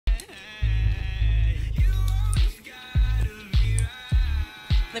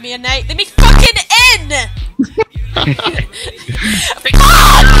Let me in, Nate. Let me fucking in!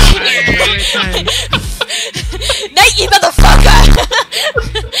 Nate, you motherfucker!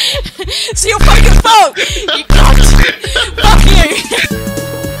 It's your fucking fault! You cunt! Fuck you!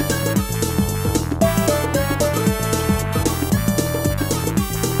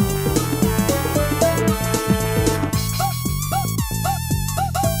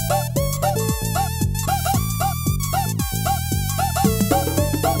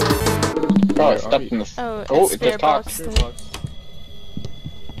 Oh, I stepped in the. Oh, it just talks.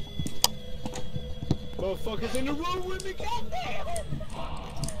 Motherfuckers in the room with me, goddamn!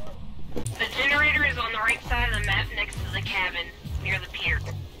 The generator is on the right side of the map next to the cabin, near the pier.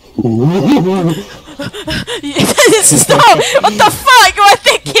 Stop! What the fuck? Why did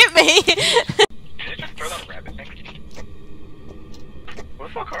they hit me? Did it just throw that rabbit thing? What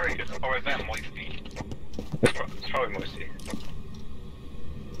the fuck are you? Oh, is that Moisty? It's probably Moisty.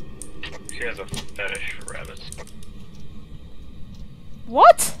 She has a fetish for rabbits.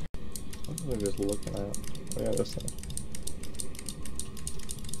 What? What am I just looking at? Look at this thing.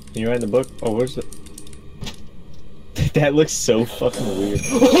 Can you write in the book? Oh, where's it? That looks so fucking weird.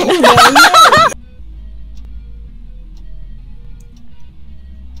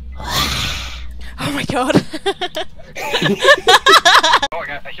 Oh my god. Oh,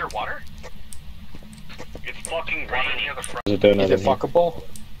 I hear water? It's fucking raining near the front. Is it Is it fuckable?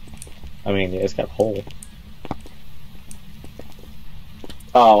 I mean, yeah, it's got a hole.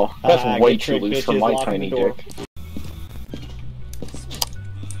 Oh, that's way get too tricked, loose for bitches, my locking tiny the door. dick.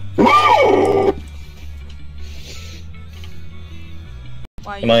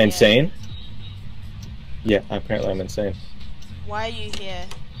 Why are you Am I here? insane? Yeah, apparently I'm insane. Why are you here?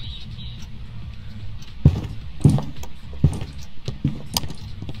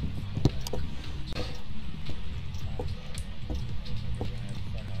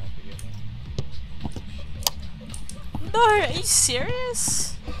 No, are you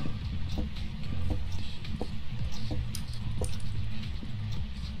serious?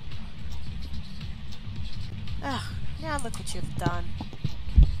 Ah, now look what you've done.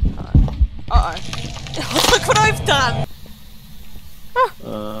 Uh-oh. Uh-oh. Look what I've done!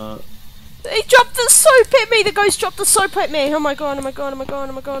 He dropped the soap at me! The ghost dropped the soap at me! Oh my god, oh my god, oh my god,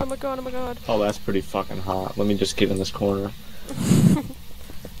 oh my god, oh my god, oh my god. Oh, that's pretty fucking hot. Let me just get in this corner.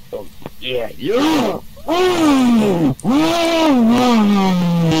 Oh, yeah, yeah! I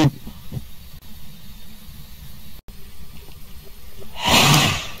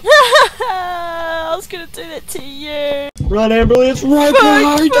was gonna do that to you! Run, ambulance, right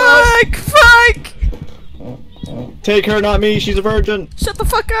behind us! Fuck! Take her, not me, she's a virgin! Shut the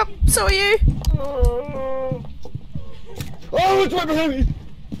fuck up! So are you! Oh, it's right behind me!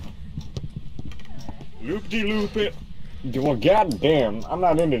 Loop-de-loop it. Well, goddamn, I'm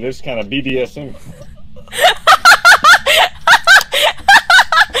not into this kind of BDSM.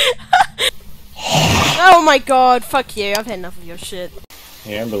 Oh my god, fuck you, I've had enough of your shit.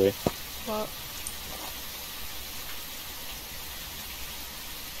 Hey, Amberly. What?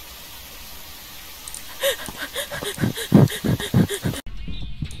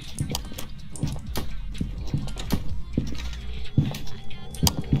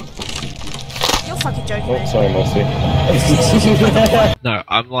 You're fucking joking me. Oh, sorry, Moisty. No,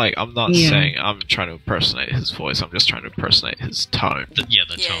 I'm not saying I'm trying to impersonate his voice, I'm just trying to impersonate his tone. The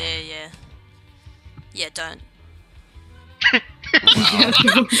tone. Yeah. Yeah, don't.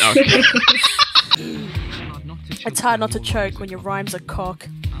 Okay. It's hard not to choke when your rhymes are cock.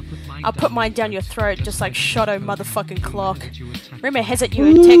 I'll put mine down your throat just like Shoto motherfucking clock. Rumor has it you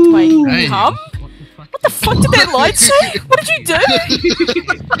attacked my cum? What the fuck did that line say? What did you do?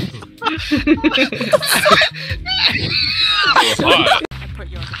 I put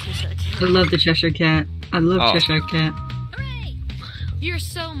you on the Cheshire Cat. I love the Cheshire Cat. I love Oh. Cheshire Cat. Hooray! You're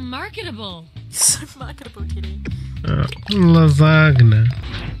so marketable. So marketable, kitty. Lasagna.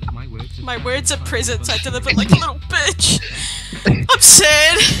 My words are presents I delivered like a little bitch. I'm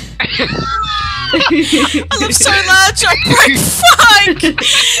sad. I live so large, I break fuck!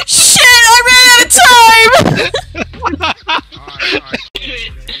 Shit, I ran out of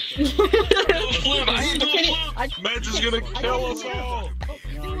time! Madge is gonna kill us all!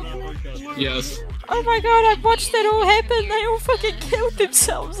 Yes. Oh my god, I watched that all happen. They all fucking killed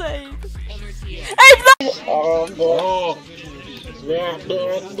themselves, Abe. Abe, no!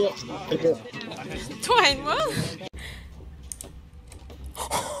 Twain, what?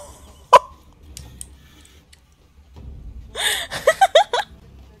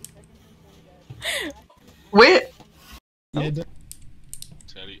 Wait. Teddy,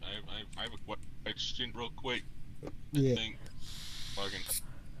 I have a question real quick. Yeah. Fucking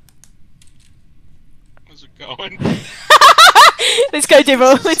How's it going? Let's go,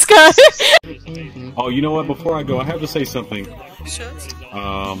 Devil. Let's go. Oh, you know what? Before I go, I have to say something. Sure.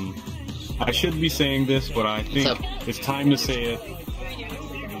 I shouldn't be saying this, but I think it's time to say it.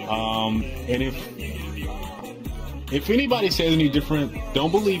 And if anybody says any different,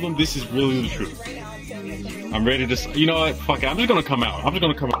 don't believe them. This is really the truth. I'm ready to. You know what? Fuck it. I'm just gonna come out. I'm just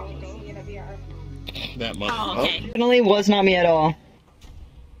gonna come out. That much. Oh, okay. Definitely was not me at all.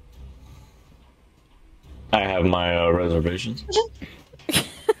 I have my reservations.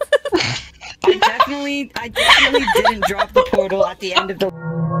 I definitely didn't drop the portal at the end of the.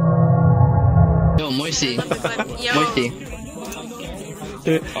 Yo, Moisty. Yo. Moisty.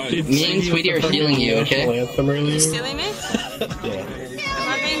 Me and Sweetie are healing you, okay? You stealing me? Yeah. Am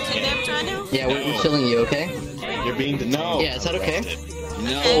I being kidnapped right now? Yeah, we're healing you, okay? You're being no. Yeah, is that okay?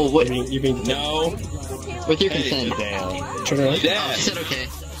 No. Oh, what? You're being no. With your consent. Dad. She said okay.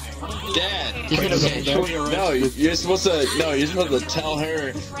 Dad. She said okay. No, you're supposed to. No, you're supposed to tell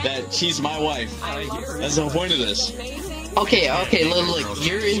her that she's my wife. That's the whole point of this. Okay, look,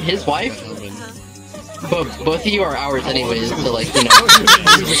 you're his wife? But both of you are ours anyways, so like, you know.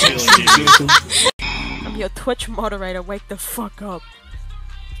 I'm your Twitch moderator, wake the fuck up.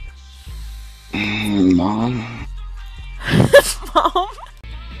 Mom. Mom?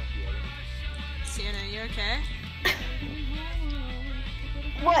 Sienna, you okay?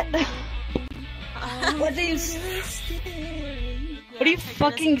 What? What are you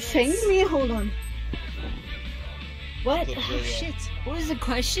fucking saying to me? Hold on. What? Oh shit. What was the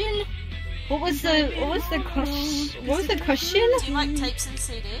question? What was the question? What was the question? Do you like tapes and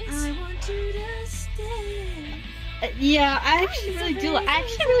CDs? Yeah, I actually really do. I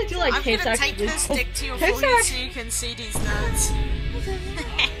actually really do like tapes. I'm gonna take this stick to your forehead so you can see these notes.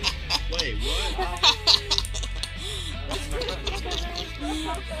 Wait, what?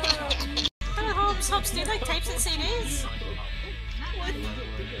 Hobbs, do you like tapes and CDs?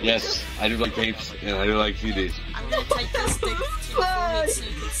 Yes, I do like tapes and I do like CDs. I'm gonna take this stick to your forehead so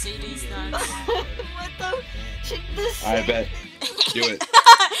you can see these notes. What the shit? This. I bet. Do it.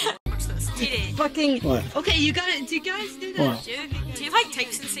 Watch this. TD. Fucking. What? Okay, you got it. Do you guys do that? What? Do you like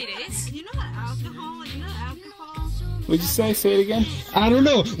tapes and CDs? You know alcohol. You know alcohol. What'd you say? Say it again. I don't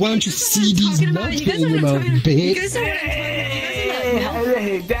know. Why don't you see these nuts in your mouth, bitch? You guys know what I'm talking about.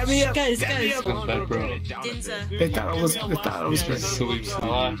 Hey, dab me up. Guys. Come back, bro. Dinza. They thought it was good.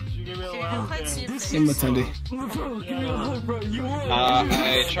 Immatendi. I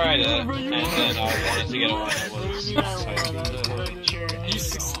tried it, and then I wanted to get away.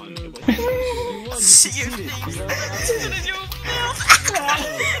 See your face.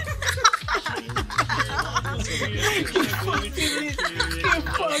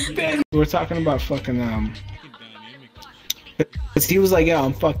 We're talking about fucking he was like, "Yo,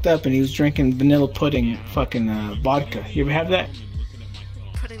 I'm fucked up," and he was drinking vanilla pudding, fucking vodka. You ever have that?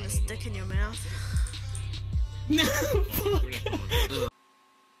 Putting this dick in your mouth. No.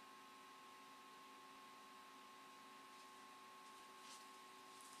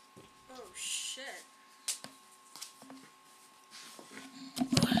 Oh shit.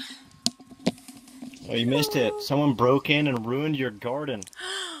 Oh, you missed it. Someone broke in and ruined your garden.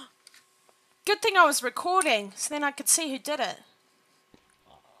 Good thing I was recording, so then I could see who did it.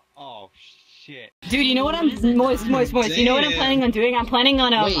 Oh shit. Dude, you know what I'm moist. You know what I'm planning on doing? I'm planning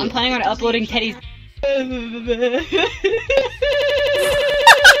on uploading Teddy's.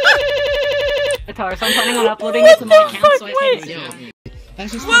 Guitar, so I'm planning on uploading it to my account so I can.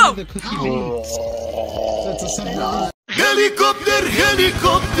 That's just one of the cookie videos. That's a submarine. Helicopter!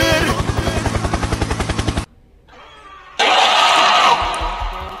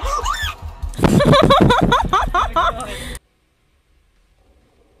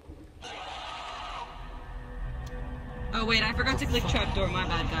 Oh wait, I forgot to click trapdoor. My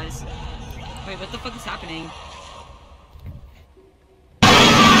bad, guys. Wait, what the fuck is happening?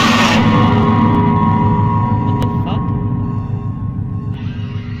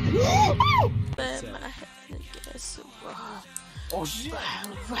 Oh shit.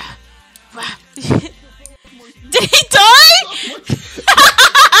 Did he die?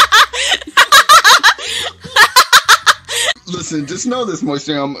 Listen, just know this,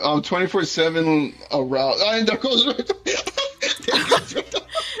 Moisty. I'm 24/7 aroused. There goes right. Did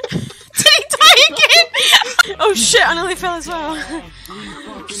he die again? Oh shit! I nearly fell as well.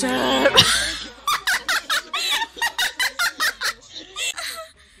 Shit.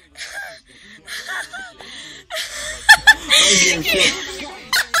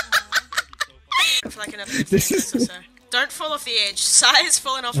 This is so. Don't fall off the edge. Sai is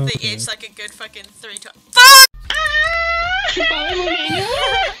falling off the edge like a good fucking 3 times. Fuck!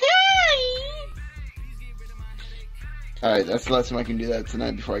 Alright, that's the last time I can do that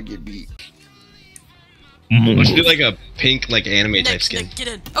tonight before I get beat. Let's do like a pink, like anime type skin. Get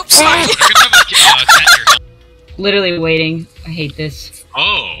in. Oh, sorry. Literally waiting. I hate this.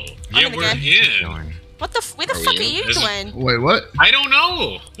 Oh, yeah, we're in. What the? Where the fuck are you, Dwayne? Wait, what? I don't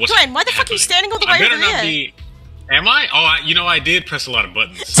know. What's Dwayne, why the fuck are you standing all the way I better over not here? be. Am I? Oh, you know, I did press a lot of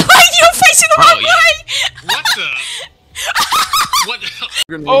buttons. Dwayne, you're facing the wrong way. What the? What?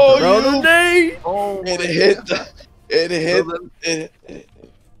 Oh, grenade! Oh, it hit. It hit.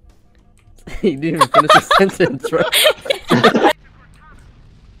 He didn't even finish his sentence, right?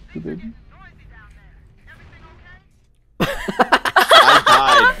 I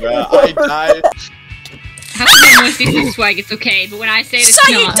died, bro. I died. How come when Moisty says swag, it's okay, but when I say it, it's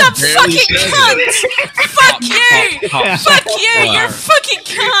So you not. dumb fucking cunt! Fuck you! Fuck you! You're a fucking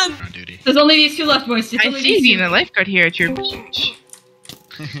cunt! There's only these two left, Moisty. I see you being a lifeguard here at your beach.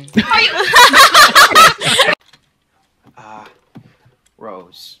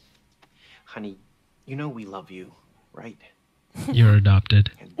 Rose, honey, you know we love you, right? You're adopted.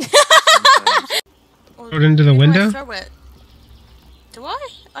 Throw it into the window? Throw it. Do I?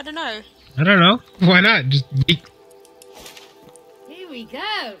 I don't know. I don't know. Why not? Just Here we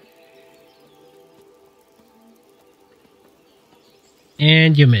go.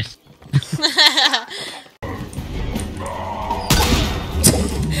 and you missed.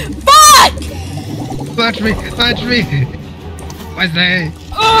 Fuck! Watch me! Watch me! What's that?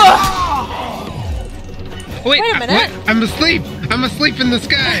 Wait a minute. what? I'm asleep! I'm asleep in the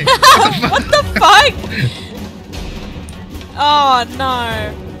sky! What the fuck? Oh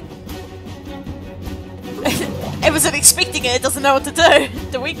no. It wasn't expecting it, it doesn't know what to do.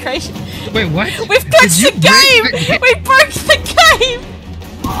 The weak creation. Wait, what? We've glitched the game! We broke the game!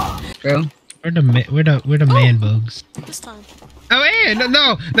 Bro. We're the man bugs. This time. Oh yeah,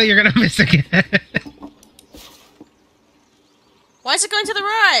 no, you're gonna miss again. Why is it going to the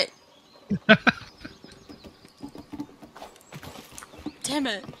right? Damn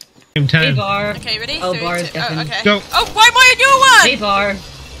it. Same time. Hey, bar. Okay, ready? Oh, 3, bar 2, is definitely. okay. Go. Oh, why am I on your one? Hey, bar.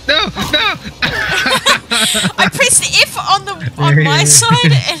 No! I pressed F on my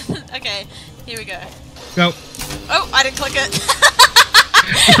side and... Okay, here we go. Go. Oh, I didn't click it.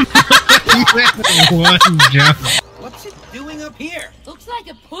 One jump. What's it doing up here? Looks like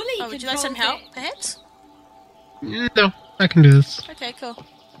a pulley. Oh, would you like some help, perhaps? No, I can do this. Okay, cool.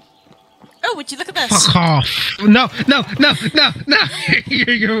 Oh, would you look at this? Fuck off! No!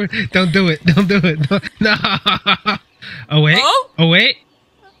 You're, don't do it! Don't do it! No! Oh wait! Oh wait!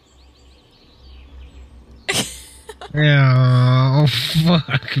 Oh,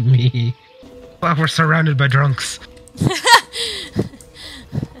 fuck me! Wow, we're surrounded by drunks.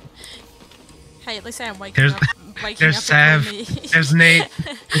 Hey, at least I am waking up. There's Sav. There's Nate.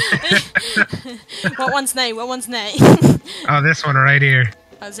 What one's Nate? What one's Nate? Oh, this one right here.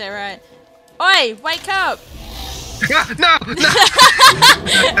 Oh, is that right? Oi, wake up! No!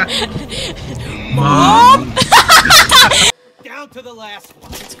 Mom! Down to the last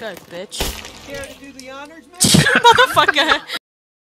one. Let's go, bitch. Care to do the honors, man? Motherfucker!